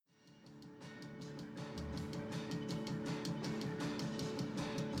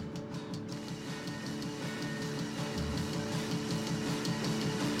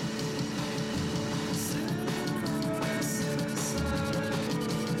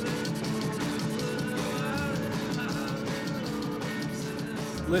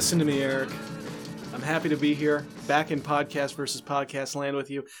Listen to me, Eric. I'm happy to be here, back in Podcast versus Podcast land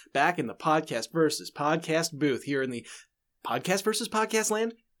with you, back in the Podcast versus Podcast booth here in the Podcast versus Podcast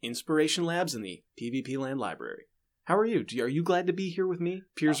land Inspiration Labs in the PvP Land Library. How are you? Are you glad to be here with me,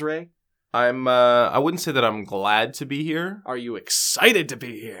 Piers Ray? I wouldn't say that I'm glad to be here. Are you excited to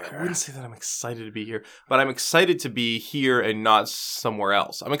be here? I wouldn't say that I'm excited to be here, but I'm excited to be here and not somewhere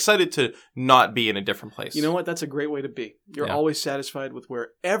else. I'm excited to not be in a different place. You know what? That's a great way to be. You're always satisfied with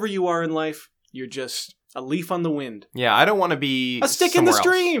wherever you are in life. You're just a leaf on the wind. Yeah, I don't want to be a stick in the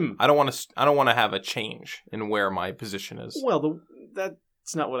stream. Else. I don't want to have a change in where my position is. Well,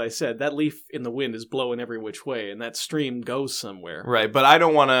 that's not what I said. That leaf in the wind is blowing every which way, and that stream goes somewhere. Right, but I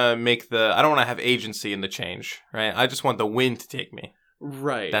don't want to have agency in the change, right? I just want the wind to take me.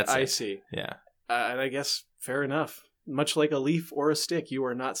 Right, I see. Yeah. And I guess, fair enough. Much like a leaf or a stick, you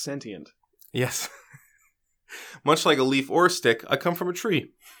are not sentient. Yes. Much like a leaf or a stick, I come from a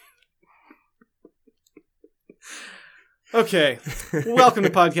tree. Okay, welcome to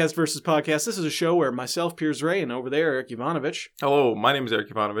Podcast versus Podcast. This is a show where myself, Piers Ray, and over there, Eric Ivanovich. Hello, my name is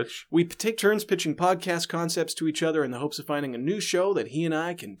Eric Ivanovich. We take turns pitching podcast concepts to each other in the hopes of finding a new show that he and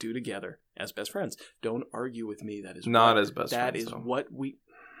I can do together as best friends. Don't argue with me. That is not as best friends. That is what we...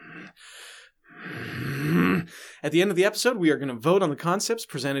 At the end of the episode, we are going to vote on the concepts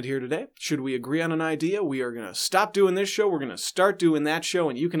presented here today. Should we agree on an idea, we are going to stop doing this show, we're going to start doing that show,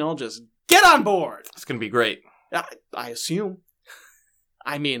 and you can all just get on board! It's going to be great. I assume.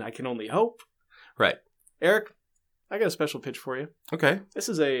 I mean, I can only hope. Right. Eric, I got a special pitch for you. Okay. This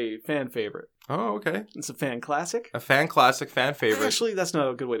is a fan favorite. Oh, okay. It's a fan classic. A fan classic, fan favorite. Actually, that's not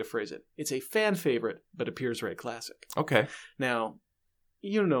a good way to phrase it. It's a fan favorite, but a Piers Ray classic. Okay. Now,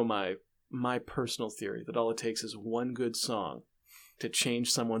 you know my personal theory that all it takes is one good song to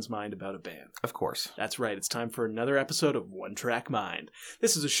change someone's mind about a band. Of course. That's right. It's time for another episode of One Track Mind.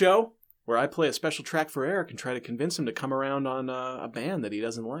 This is a show where I play a special track for Eric and try to convince him to come around on a band that he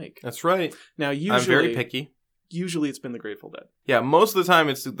doesn't like. That's right. Now, usually... I'm very picky. Usually it's been the Grateful Dead. Yeah, most of the time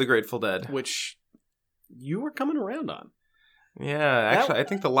it's the Grateful Dead. Which you were coming around on. Yeah, actually, I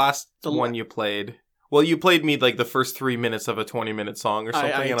think the last one you played... Well, you played me like the first 3 minutes of a 20-minute song or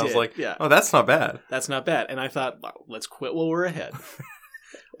something, and I was like, oh, that's not bad. That's not bad. And I thought, well, let's quit while we're ahead.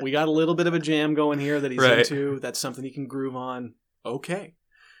 We got a little bit of a jam going here that he's into. That's something he can groove on. Okay.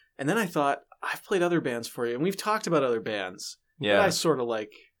 And then I thought, I've played other bands for you, and we've talked about other bands that I sort of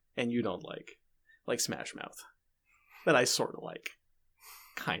like, and you don't like Smash Mouth, that I sort of like,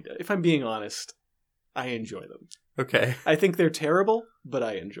 kind of. If I'm being honest, I enjoy them. Okay. I think they're terrible, but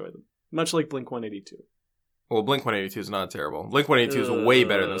I enjoy them. Much like Blink-182. Well, Blink-182 is not terrible. Blink-182 is way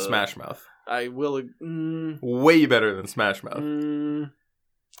better than Smash Mouth. I will... way better than Smash Mouth.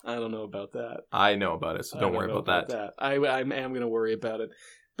 I don't know about that. I know about it, so don't worry about that. I am going to worry about it.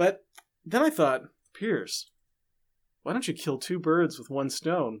 But then I thought, Piers, why don't you kill two birds with one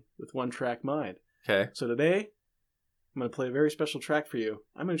stone with one track mind? Okay. So today, I'm going to play a very special track for you.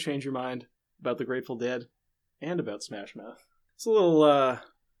 I'm going to change your mind about the Grateful Dead and about Smash Mouth. It's a little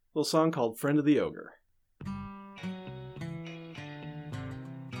song called Friend of the Ogre.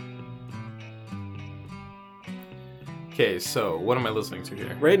 Okay, so what am I listening to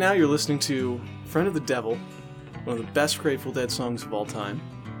here? Right now you're listening to Friend of the Devil, one of the best Grateful Dead songs of all time,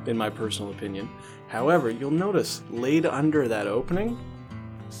 in my personal opinion. However, you'll notice laid under that opening,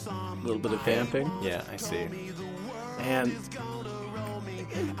 a little bit of vamping. Yeah, I see. And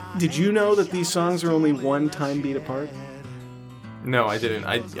did you know that these songs are only one time beat apart? No, I didn't.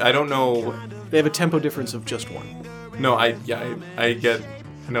 I don't know. They have a tempo difference of just one. No, I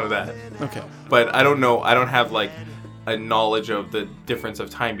know that. Okay. But I don't know. I don't have like a knowledge of the difference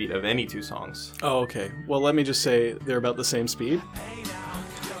of time beat of any two songs. Oh, okay. Well, let me just say they're about the same speed.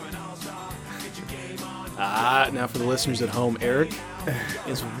 Now for the listeners at home, Eric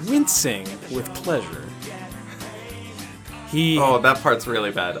is wincing with pleasure. That part's really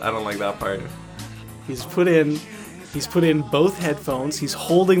bad. I don't like that part. He's put in both headphones. He's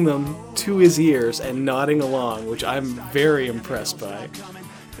holding them to his ears and nodding along, which I'm very impressed by.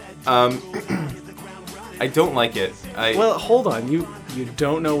 I don't like it. Well, hold on. You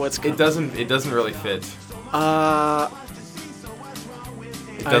don't know what's coming. It doesn't really fit.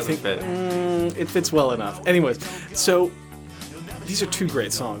 It doesn't fit. It fits well enough. Anyways, so these are two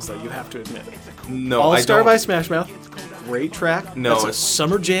great songs, though, you have to admit. No, All Star by Smash Mouth. Great track. No, That's a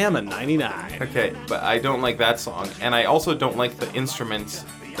Summer Jam in 99. Okay, but I don't like that song. And I also don't like the instruments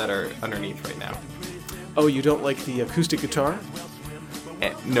that are underneath right now. Oh, you don't like the acoustic guitar?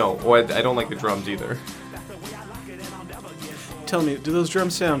 No, or I don't like the drums either. Tell me, do those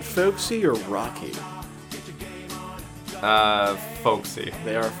drums sound folksy or rocky? Folksy.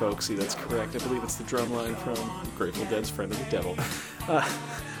 They are folksy, that's correct. I believe it's the drum line from Grateful Dead's Friend of the Devil.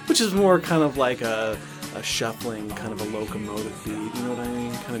 Which is more kind of like a shuffling, kind of a locomotive beat, you know what I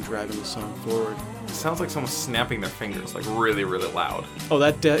mean? Kind of driving the song forward. It sounds like someone's snapping their fingers, like really, really loud. Oh,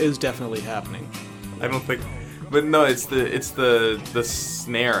 that is definitely happening. I don't think... But no, it's the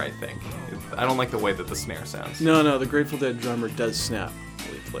snare, I think. I don't like the way that the snare sounds. No, the Grateful Dead drummer does snap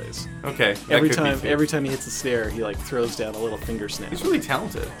while he plays. Okay. Every time he hits the snare, he like throws down a little finger snap. He's really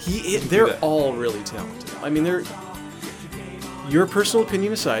talented. They're all really talented. I mean, your personal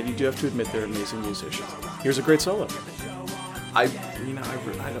opinion aside, you do have to admit they're amazing musicians. Here's a great solo. I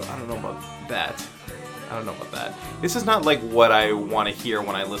don't know about that. I don't know about that. This is not like what I want to hear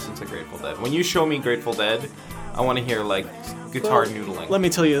when I listen to Grateful Dead. When you show me Grateful Dead, I want to hear like guitar noodling. Let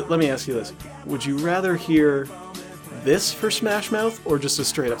me ask you this. Would you rather hear this for Smash Mouth or just a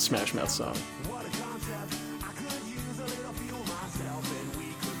straight up Smash Mouth song?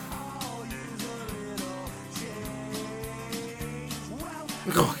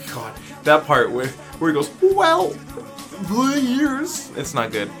 Oh god. That part where he goes, well, the years. It's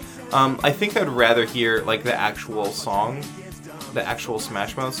not good. I think I'd rather hear like the actual song, the actual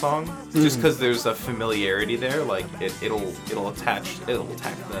Smash Mouth song, just because there's a familiarity there. Like it'll attack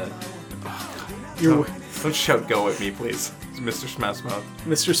the. Oh, don't shout "go" at me, please, it's Mr. Smash Mouth.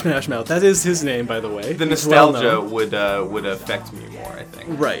 Mr. Smash Mouth. That is his name, by the way. The nostalgia would affect me more, I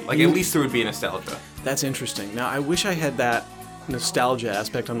think. Right. Like at least there would be nostalgia. That's interesting. Now I wish I had that nostalgia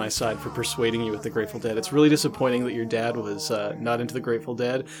aspect on my side for persuading you with the Grateful Dead. It's really disappointing that your dad was not into the Grateful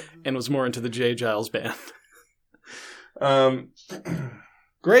Dead and was more into the J. Giles Band.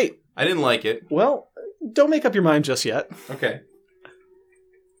 Great. I didn't like it. Well, don't make up your mind just yet. Okay.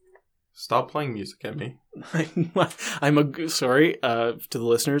 Stop playing music at me. Sorry to the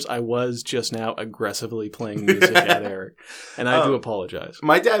listeners. I was just now aggressively playing music at Eric, and I do apologize.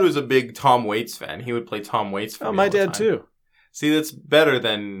 My dad was a big Tom Waits fan. He would play Tom Waits for me. My dad too. See, that's better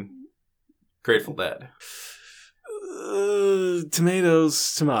than Grateful Dead.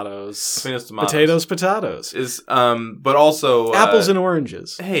 Tomatoes. Potatoes, potatoes. But also apples and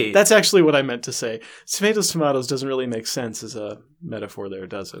oranges. Hey, that's actually what I meant to say. Tomatoes doesn't really make sense as a metaphor there,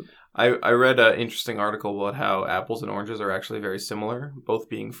 does it? I read an interesting article about how apples and oranges are actually very similar, both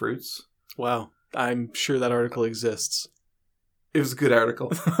being fruits. Wow, I'm sure that article exists. It was a good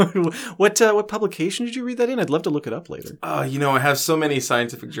article. What publication did you read that in? I'd love to look it up later. I have so many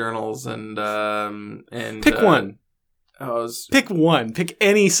scientific journals and pick one. Pick one. Pick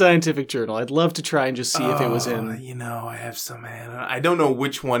any scientific journal. I'd love to try and just see if it was in. I have so many. I don't know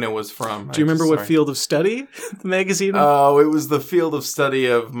which one it was from. Do you remember what field of study the magazine? Oh, it was the field of study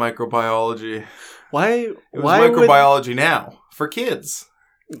of microbiology. Why? It was Microbiology Now for kids.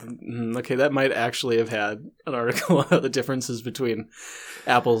 Okay, that might actually have had an article about the differences between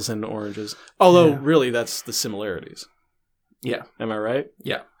apples and oranges. Although, really, that's the similarities. Yeah. Am I right?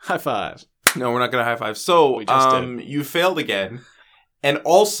 Yeah. High five. No, we're not going to high five. So, you failed again. And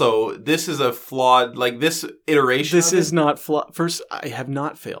also, this is a flawed, like this iteration. This is not flawed. First, I have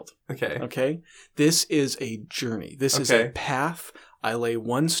not failed. Okay. Okay? This is a journey. This is a path. I lay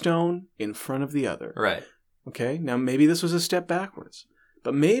one stone in front of the other. Right. Okay? Now, maybe this was a step backwards.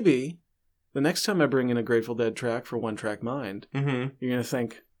 But maybe the next time I bring in a Grateful Dead track for One Track Mind, you're going to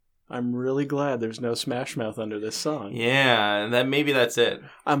think, I'm really glad there's no Smash Mouth under this song. Yeah, and maybe that's it.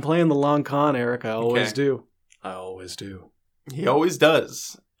 I'm playing the long con, Eric. I always do. I always do. He always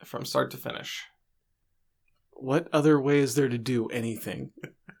does, from start to finish. What other way is there to do anything?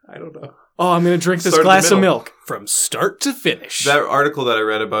 I don't know. Oh, I'm going to drink this glass of milk from start to finish. That article that I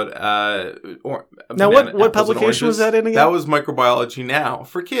read about... now, what publication was that in again? That was Microbiology Now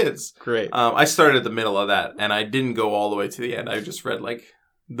for kids. Great. I started at the middle of that, and I didn't go all the way to the end. I just read,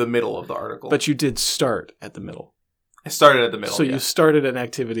 the middle of the article. But you did start at the middle. I started at the middle, So you started an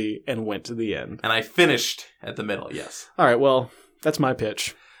activity and went to the end. And I finished at the middle, yes. All right, well, that's my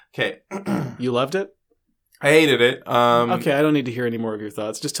pitch. Okay. You loved it? I hated it. Okay, I don't need to hear any more of your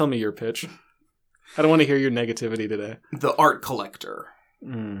thoughts. Just tell me your pitch. I don't want to hear your negativity today. The Art Collector.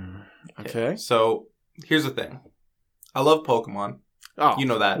 Okay. So, here's the thing. I love Pokemon. Oh, you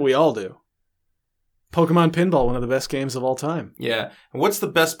know that. We all do. Pokemon Pinball, one of the best games of all time. Yeah. And what's the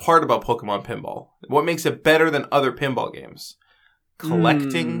best part about Pokemon Pinball? What makes it better than other pinball games?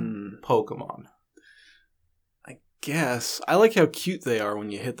 Collecting Pokemon. I guess. I like how cute they are when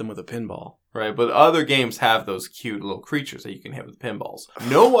you hit them with a pinball. Right, but other games have those cute little creatures that you can hit with pinballs.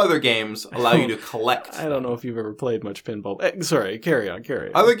 No other games allow you to collect. I don't know if you've ever played much pinball. Sorry, carry on.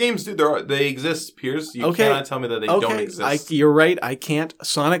 Other games do. They exist, Piers. You cannot tell me that they don't exist. You're right. I can't.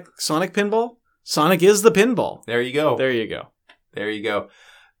 Sonic Pinball? Sonic is the pinball. There you go. There you go. There you go.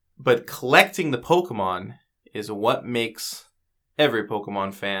 But collecting the Pokemon is what makes every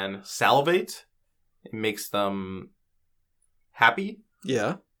Pokemon fan salivate. It makes them happy.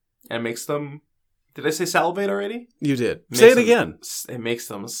 Yeah. And it makes them... Did I say salivate already? You did. Say it again. It makes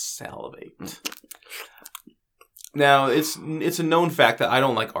them salivate. Now, it's a known fact that I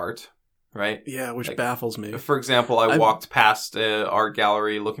don't like art, right? Yeah, which baffles me. For example, I walked past an art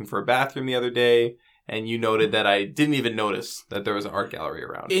gallery looking for a bathroom the other day, and you noted that I didn't even notice that there was an art gallery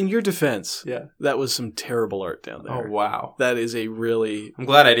around. In your defense, yeah, that was some terrible art down there. Oh, wow. That is a really... I'm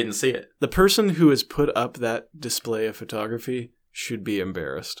glad I didn't see it. The person who has put up that display of photography should be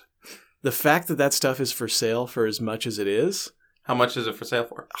embarrassed. The fact that that stuff is for sale for as much as it is... How much is it for sale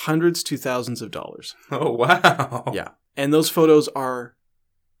for? Hundreds to thousands of dollars. Oh, wow. Yeah. And those photos are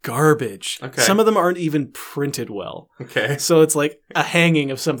garbage. Okay. Some of them aren't even printed well. Okay. So it's like a hanging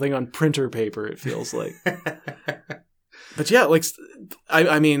of something on printer paper, it feels like. But yeah, like,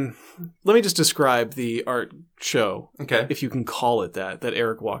 I mean, let me just describe the art show. Okay. If you can call it that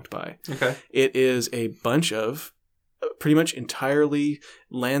Eric walked by. Okay. It is a bunch of pretty much entirely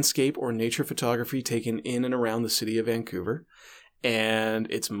landscape or nature photography taken in and around the city of Vancouver. And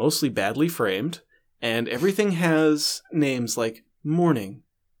it's mostly badly framed. And everything has names like morning,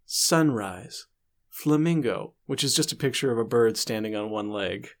 sunrise, flamingo, which is just a picture of a bird standing on one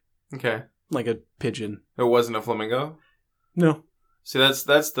leg. Okay. Like a pigeon. It wasn't a flamingo? No. See, that's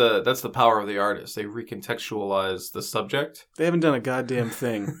the power of the artist. They recontextualize the subject. They haven't done a goddamn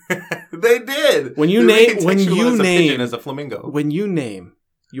thing. They did. When you name a pigeon as a flamingo. When you name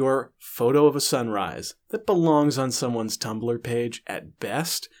your photo of a sunrise that belongs on someone's Tumblr page at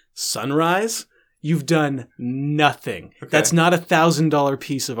best, sunrise, you've done nothing. Okay. That's not $1,000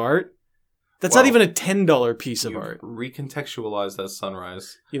 piece of art. That's not even a $10 piece of art. Recontextualize that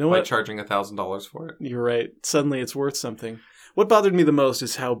sunrise. You know what? By charging $1,000 for it. You're right. Suddenly it's worth something. What bothered me the most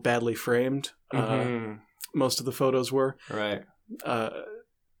is how badly framed most of the photos were. Right.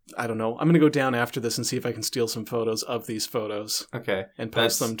 I don't know. I'm going to go down after this and see if I can steal some photos of these photos. Okay. And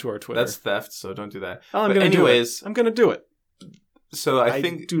post them to our Twitter. That's theft, so don't do that. Oh, I'm going to do it. So I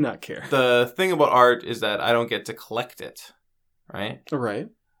think... do not care. The thing about art is that I don't get to collect it. Right? Right.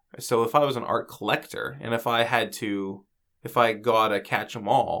 So if I was an art collector, and if I got to catch them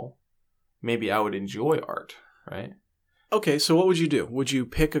all, maybe I would enjoy art, right? Okay, so what would you do? Would you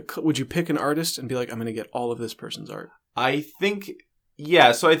pick an artist and be like, I'm going to get all of this person's art? I think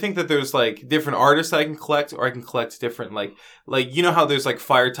that there's like different artists I can collect, or I can collect different like you know how there's like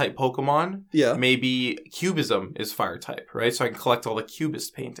fire type Pokemon? Yeah. Maybe Cubism is fire type, right? So I can collect all the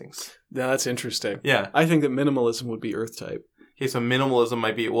Cubist paintings. Now that's interesting. Yeah. I think that minimalism would be Earth type. Okay, so minimalism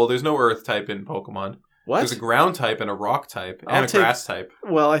might be... Well, there's no Earth type in Pokemon. What? There's a ground type and a rock type and a grass type.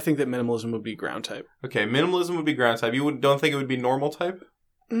 Well, I think that minimalism would be ground type. Okay, minimalism would be ground type. You don't think it would be normal type?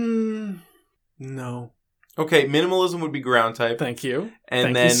 No. Okay, minimalism would be ground type. Thank you.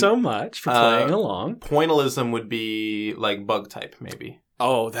 And Thank you so much for playing along. Pointillism would be like bug type, maybe.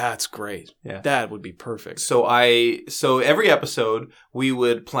 Oh, that's great. Yeah. That would be perfect. So every episode, we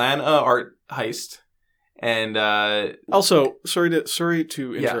would plan an art heist. And also, sorry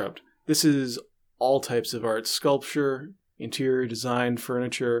to interrupt. Yeah. This is all types of art: sculpture, interior design,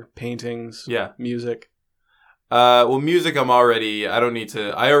 furniture, paintings, music. Well, music I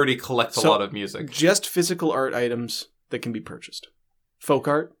already collect a lot of music. Just physical art items that can be purchased. Folk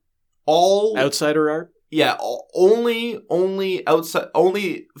art? All outsider art? Yeah, only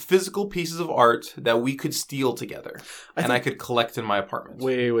physical pieces of art that we could steal together, I could collect in my apartment.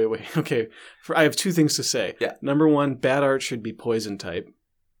 Wait. Okay, I have two things to say. Yeah. Number one, bad art should be poison type.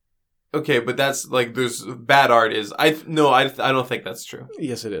 Okay, but that's like there's bad art is I don't think that's true.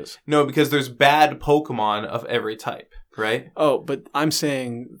 Yes, it is. No, because there's bad Pokemon of every type, right? Oh, but I'm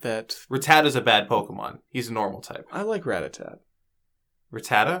saying that Rattata's a bad Pokemon. He's a normal type. I like Rattata.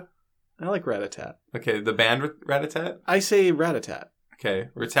 Rattata? I like Rattata. Okay, the band Rattata? I say Rattata. Okay,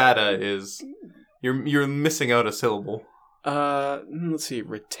 Rattata is... You're missing out a syllable. Let's see.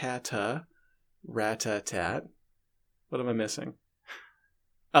 Rattata. Rattatat. What am I missing?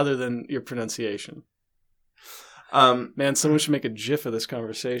 Other than your pronunciation. Man, someone should make a GIF of this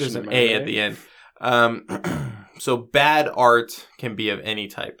conversation. There's an A at the end. So bad art can be of any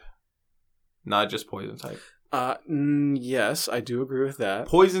type. Not just poison type. Yes, I do agree with that.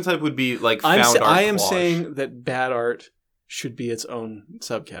 Poison type would be like found art. I am saying that bad art should be its own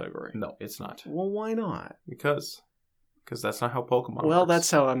subcategory. No, it's not. Well, why not? Because that's not how Pokemon Well, works.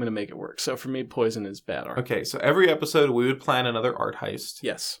 that's how I'm going to make it work. So for me, poison is bad art. Okay, so every episode we would plan another art heist.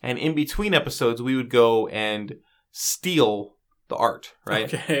 Yes. And in between episodes, we would go and steal the art,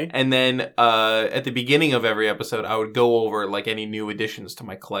 right? Okay. And then at the beginning of every episode, I would go over like any new additions to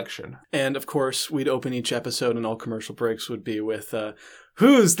my collection. And of course, we'd open each episode, and all commercial breaks would be with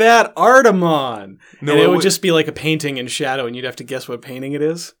 "Who's that Artemon?" No, and it would just be like a painting in shadow, and you'd have to guess what painting it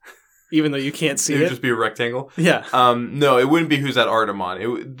is, even though you can't see it would it. just be a rectangle. Yeah. No, it wouldn't be "Who's that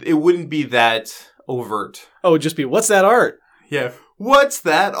Artemon?" It wouldn't be that overt. Oh, it'd just be "What's that art?" Yeah. What's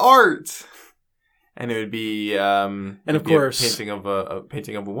that art? And it would be, and of course, a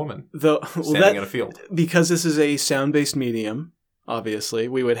painting of a woman standing in a field. Because this is a sound-based medium, obviously,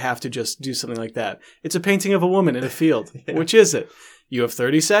 we would have to just do something like that. It's a painting of a woman in a field. Yeah. Which is it? You have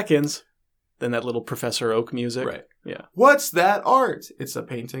 30 seconds. Then that little Professor Oak music. Right. Yeah. What's that art? It's a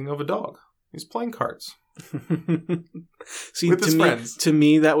painting of a dog. He's playing cards. See, with his friends. To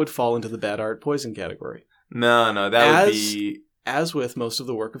me, that would fall into the bad art poison category. No, that would be... As with most of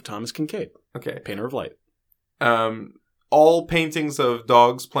the work of Thomas Kincaid. Okay. Painter of Light. All paintings of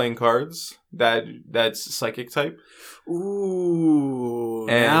dogs playing cards, that's psychic type. Ooh,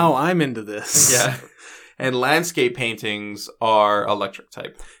 now I'm into this. Yeah. And landscape paintings are electric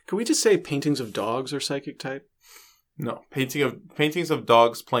type. Can we just say paintings of dogs are psychic type? No. Paintings of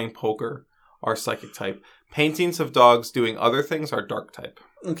dogs playing poker are psychic type. Paintings of dogs doing other things are dark type.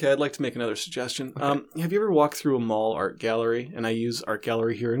 Okay, I'd like to make another suggestion. Okay. Have you ever walked through a mall art gallery? And I use art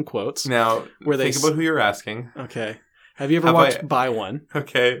gallery here in quotes. Now, think about who you're asking. Okay. Have you ever walked by one?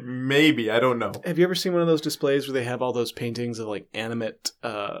 Okay, maybe. I don't know. Have you ever seen one of those displays where they have all those paintings of like animate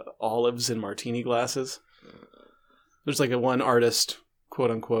olives in martini glasses? There's like one artist,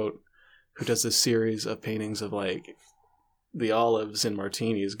 quote unquote, who does this series of paintings of like the olives in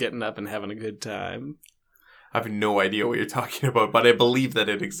martinis getting up and having a good time. I have no idea what you're talking about, but I believe that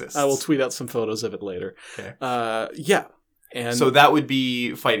it exists. I will tweet out some photos of it later. Okay. Yeah. And so that would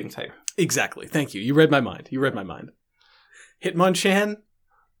be fighting type. Exactly. Thank you. You read my mind. Hitmonchan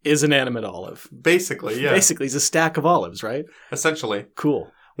is an animate olive. Basically, yeah. Basically, he's a stack of olives, right? Essentially. Cool.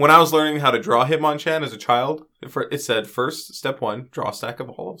 When I was learning how to draw Hitmonchan as a child, it said, first, step 1, draw a stack of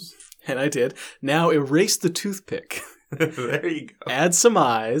olives. And I did. Now erase the toothpick. There you go. Add some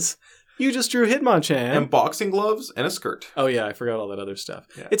eyes. You just drew Hitmonchan. And boxing gloves and a skirt. Oh, yeah. I forgot all that other stuff.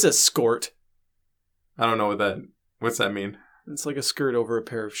 Yeah. It's a skort. I don't know what's that mean? It's like a skirt over a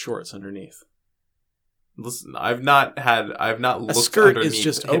pair of shorts underneath. Listen, I've not looked skirt underneath is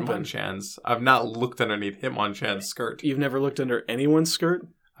just Hitmonchan's. I've not looked underneath Hitmonchan's skirt. You've never looked under anyone's skirt?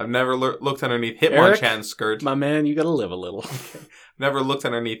 I've never looked underneath Hitmonchan's skirt. My man, you gotta live a little. Okay. Never looked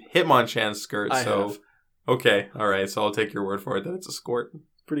underneath Hitmonchan's skirt, I have. Okay, alright, so I'll take your word for it that it's a skort.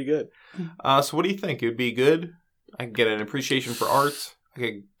 Pretty good. So what do you think? It would be good? I could get an appreciation for art. I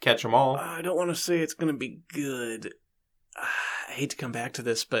could catch them all. I don't want to say it's going to be good. I hate to come back to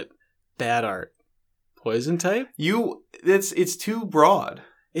this, but bad art. Poison type? It's too broad.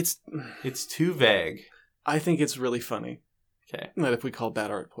 It's too vague. I think it's really funny. Okay. That if we call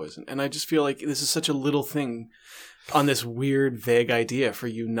bad art poison. And I just feel like this is such a little thing on this weird, vague idea for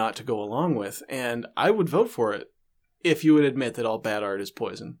you not to go along with. And I would vote for it if you would admit that all bad art is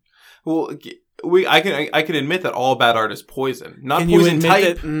poison. Well, I can admit that all bad art is poison. Not poison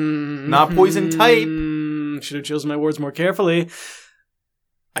type. Not poison type. Should have chosen my words more carefully.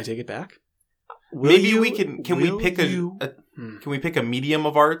 I take it back. Maybe we can we pick a medium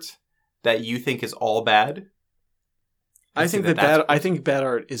of art that you think is all bad? I think bad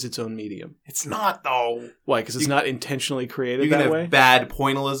art is its own medium. It's not, though. Why? Because it's not intentionally created that way? You can have bad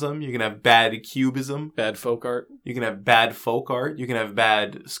pointillism. You can have bad cubism. Bad folk art. You can have bad folk art. You can have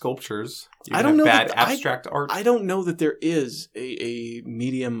bad sculptures. You can have bad abstract art. I don't know that there is a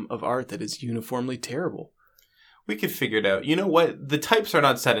medium of art that is uniformly terrible. We could figure it out. You know what? The types are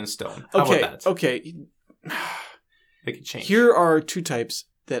not set in stone. How about that? Okay. They could change. Here are two types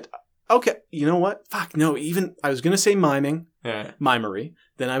that... Okay, you know what? Fuck, no, even... I was going to say miming. Yeah. Mimery.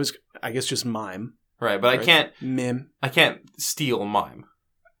 Then I guess just mime. Right, but right? I can't... Mim. I can't steal a mime.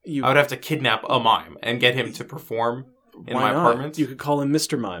 I would have to kidnap a mime and get him to perform in my apartment. You could call him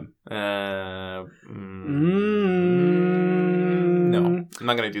Mr. Mime. No, I'm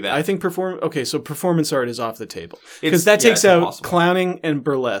not going to do that. I think so performance art is off the table. Because that takes out impossible. Clowning and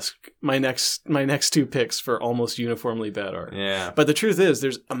burlesque, my next two picks for almost uniformly bad art. Yeah. But the truth is,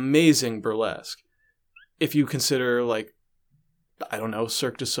 there's amazing burlesque. If you consider, like, I don't know,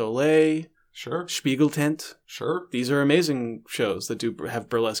 Cirque du Soleil... Sure. Spiegeltent. Sure. These are amazing shows that do have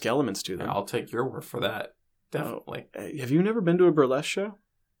burlesque elements to them. Yeah, I'll take your word for that. Definitely. Have you never been to a burlesque show?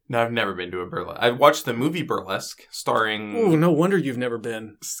 No, I've never been to a burlesque. I've watched the movie Burlesque, starring... Oh, no wonder you've never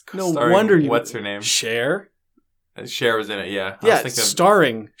been. What's her name? Cher? Cher was in it, yeah. Yeah,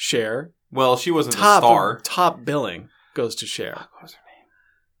 starring Cher. Well, she wasn't the star. Top billing. goes to Cher. What was her name?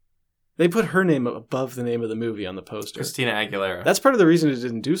 They put her name above the name of the movie on the poster. Christina Aguilera. That's part of the reason it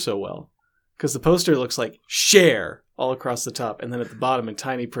didn't do so well. Because the poster looks like Cher all across the top, and then at the bottom in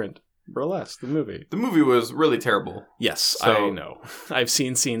tiny print, Burlesque, the movie. The movie was really terrible. Yes, I know. I've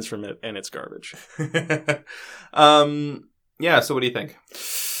seen scenes from it, and it's garbage. Yeah, so what do you think?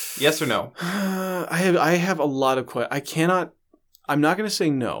 Yes or no? I have a lot of questions. I'm not going to say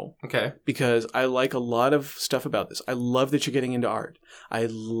no. Okay. Because I like a lot of stuff about this. I love that you're getting into art. I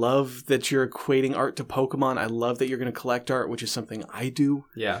love that you're equating art to Pokemon. I love that you're going to collect art, which is something I do.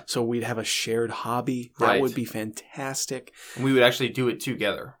 Yeah. So we'd have a shared hobby. That would be fantastic. And we would actually do it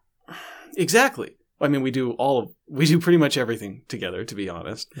together. Exactly. I mean, we do pretty much everything together, to be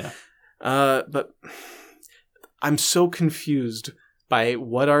honest. Yeah. But I'm so confused by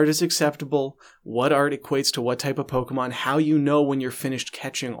what art is acceptable, what art equates to what type of Pokemon, how you know when you're finished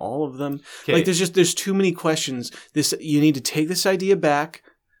catching all of them. Okay. Like there's too many questions. You need to take this idea back,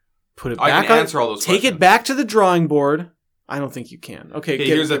 put it back. I can answer all those questions. Take it back to the drawing board. I don't think you can. Okay,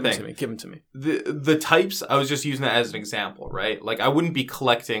 here's the thing. Give them to me. The types, I was just using that as an example, right? Like I wouldn't be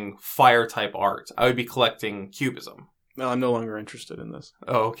collecting fire type art. I would be collecting cubism. No, I'm no longer interested in this.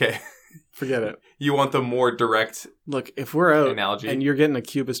 Oh, okay. Forget it. You want the more direct Look, if we're out analogy. And you're getting a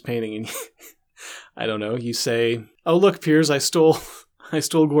cubist painting and I don't know, you say, "Oh, look, Piers, I stole Guernica. I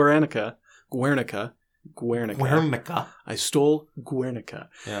stole Guernica."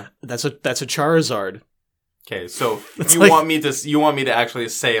 Yeah. That's a Charizard. Okay, so you want me to actually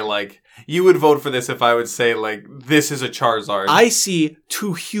say, like, you would vote for this if I would say, like, this is a Charizard. I see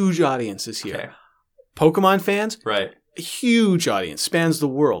two huge audiences here. Okay. Pokemon fans, right? A huge audience, spans the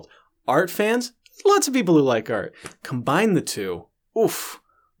world. Art fans, lots of people who like art. Combine the two, oof,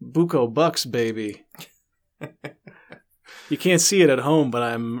 buco bucks, baby. You can't see it at home, but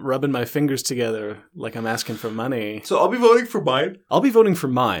I'm rubbing my fingers together like I'm asking for money. So I'll be voting for mine? I'll be voting for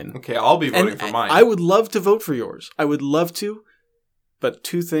mine. Okay, I'll be voting for mine. I would love to vote for yours. I would love to, but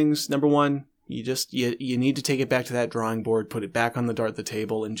two things. Number one, you need to take it back to that drawing board, put it back on the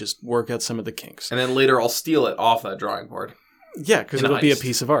table, and just work out some of the kinks. And then later I'll steal it off that drawing board. Yeah, because it'll be a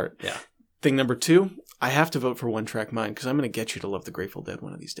piece of art. Yeah. Thing number two, I have to vote for One Track Mind because I'm going to get you to love the Grateful Dead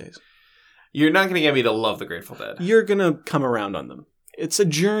one of these days. You're not going to get me to love the Grateful Dead. You're going to come around on them. It's a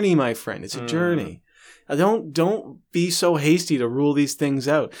journey, my friend. It's a journey. Don't be so hasty to rule these things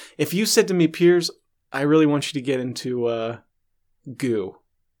out. If you said to me, Piers, I really want you to get into Goo.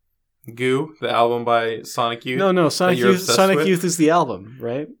 Goo, the album by Sonic Youth? No, Sonic Youth is the album,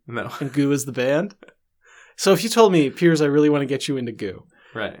 right? No. And Goo is the band? So if you told me, Piers, I really want to get you into Goo,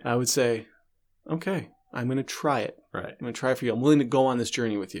 right, I would say, okay, I'm going to try it. Right. I'm going to try it for you. I'm willing to go on this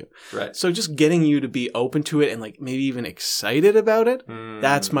journey with you. Right. So just getting you to be open to it and like maybe even excited about it,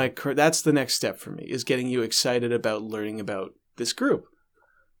 that's the next step for me, is getting you excited about learning about this group.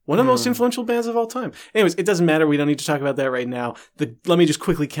 One of the most influential bands of all time. Anyways, it doesn't matter. We don't need to talk about that right now. Let me just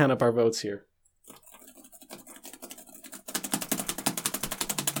quickly count up our votes here.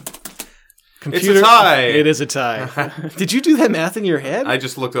 Computer, it's a tie. It is a tie. Did you do that math in your head? I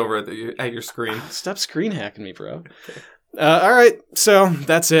just looked over at your screen. Stop screen hacking me, bro. Okay. All right, so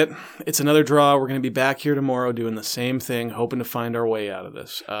that's it. It's another draw. We're going to be back here tomorrow doing the same thing, hoping to find our way out of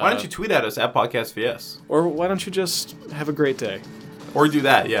this. Why don't you tweet at us at PodcastVS? Or why don't you just have a great day? Or do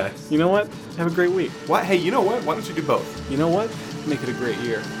that, yeah. You know what? Have a great week. What? Hey, you know what? Why don't you do both? You know what? Make it a great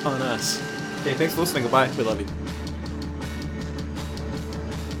year on us. Okay, thanks for listening. Goodbye. We love you.